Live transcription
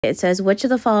It says, which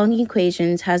of the following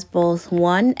equations has both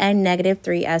 1 and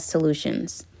 -3 as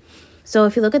solutions? So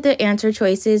if you look at the answer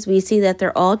choices, we see that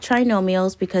they're all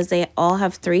trinomials because they all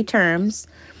have 3 terms.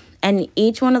 And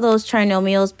each one of those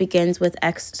trinomials begins with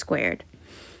x squared.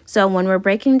 So when we're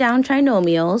breaking down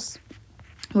trinomials,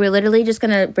 we're literally just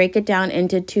going to break it down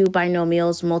into 2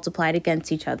 binomials multiplied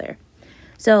against each other.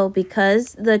 So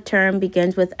because the term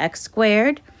begins with x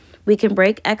squared, we can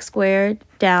break x squared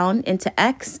down into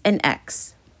x and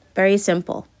x. Very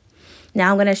simple.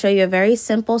 Now I'm going to show you a very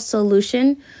simple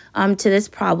solution to this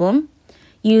problem.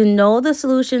 You know the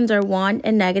solutions are 1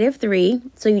 and -3,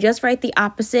 so you just write the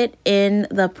opposite in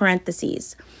the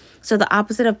parentheses. So the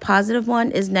opposite of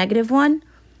 +1 is -1.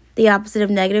 The opposite of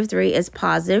 -3 is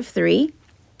 +3.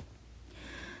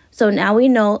 So now we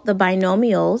know the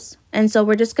binomials, and so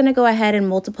we're just going to go ahead and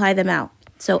multiply them out.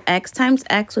 So x times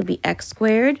x would be x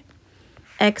squared.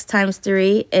 X times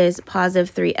 3 is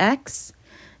 +3x.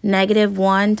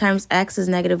 -1 times x is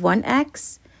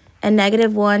 -1x. And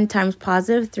 -1 times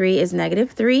 +3 is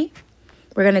 -3.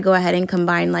 We're going to go ahead and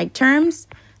combine like terms.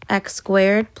 X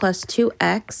squared plus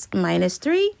 2x minus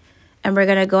 3. And we're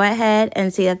going to go ahead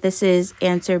and see that this is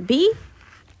answer B.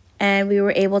 And we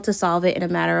were able to solve it in a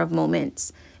matter of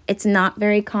moments. It's not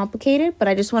very complicated, but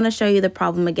I just want to show you the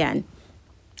problem again.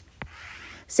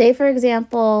 Say, for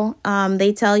example,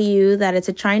 they tell you that it's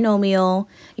a trinomial.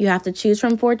 You have to choose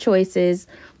from 4 choices,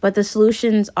 but the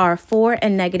solutions are 4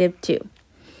 and -2.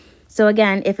 So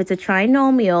again, if it's a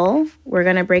trinomial, we're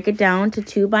going to break it down to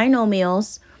 2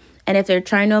 binomials. And if they're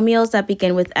trinomials that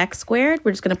begin with x squared,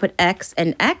 we're just going to put x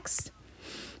and x.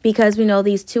 Because we know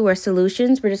these 2 are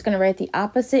solutions, we're just going to write the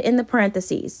opposite in the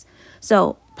parentheses.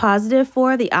 So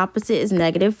 +4, the opposite is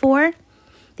 -4.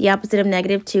 The opposite of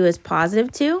 -2 is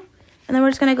 +2. And then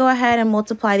we're just going to go ahead and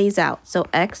multiply these out. So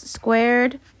x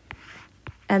squared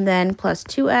and then plus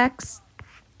 2x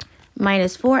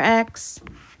minus 4x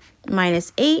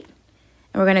minus 8.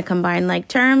 And we're going to combine like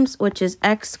terms, which is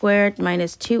x squared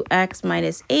minus 2x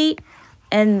minus 8.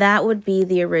 And that would be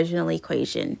the original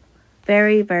equation.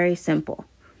 Very, very simple.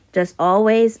 Just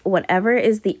always, whatever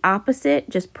is the opposite,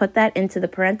 just put that into the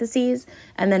parentheses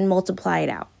and then multiply it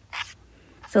out.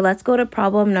 So let's go to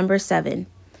problem number 7.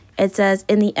 It says,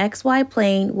 in the xy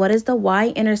plane, what is the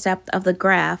y-intercept of the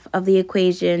graph of the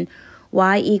equation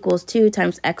y equals 2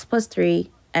 times x plus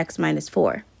 3, x minus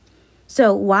 4?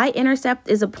 So y-intercept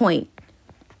is a point.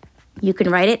 You can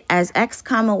write it as x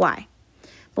comma y.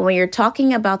 But when you're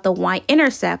talking about the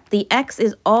y-intercept, the x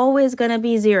is always going to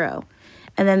be 0.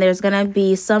 And then there's going to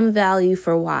be some value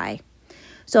for y.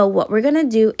 So what we're going to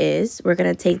do is we're going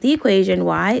to take the equation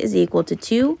y is equal to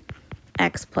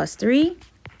 2x plus 3,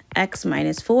 x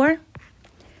minus 4.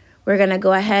 We're going to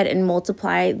go ahead and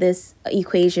multiply this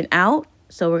equation out.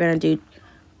 So we're going to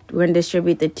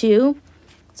distribute the 2.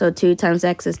 So 2 times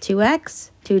x is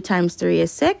 2x. 2 times 3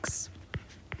 is 6.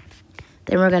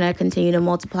 Then we're going to continue to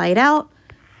multiply it out.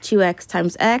 2x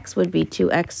times x would be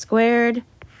 2x squared.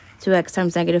 2x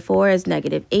times -4 is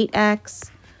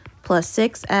 -8x plus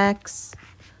 6x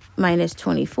minus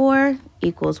 24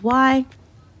 equals y.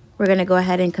 We're going to go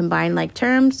ahead and combine like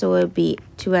terms. So it would be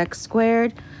 2x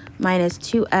squared minus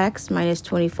 2x minus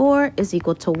 24 is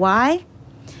equal to y.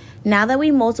 Now that we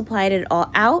multiplied it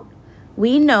all out,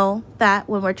 we know that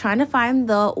when we're trying to find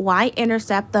the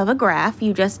y-intercept of a graph,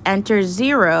 you just enter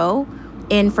 0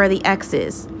 in for the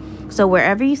x's. So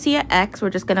wherever you see an x,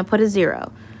 we're just going to put a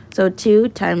 0. So 2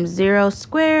 times 0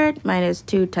 squared minus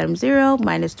 2 times 0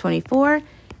 minus 24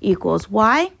 equals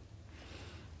y.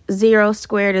 0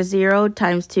 squared is 0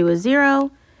 times 2 is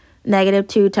 0.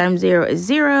 -2 times 0 is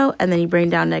 0. And then you bring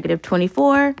down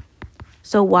 -24.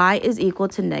 So y is equal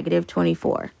to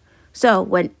 -24. So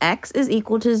when x is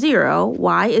equal to 0,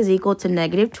 y is equal to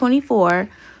 -24.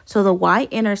 So the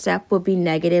y-intercept would be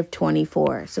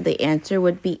 -24. So the answer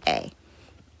would be A.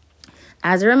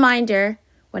 As a reminder,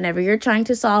 whenever you're trying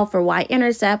to solve for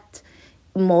y-intercept,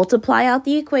 multiply out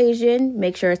the equation,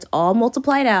 make sure it's all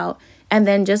multiplied out, and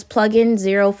then just plug in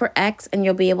 0 for x, and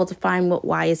you'll be able to find what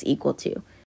y is equal to.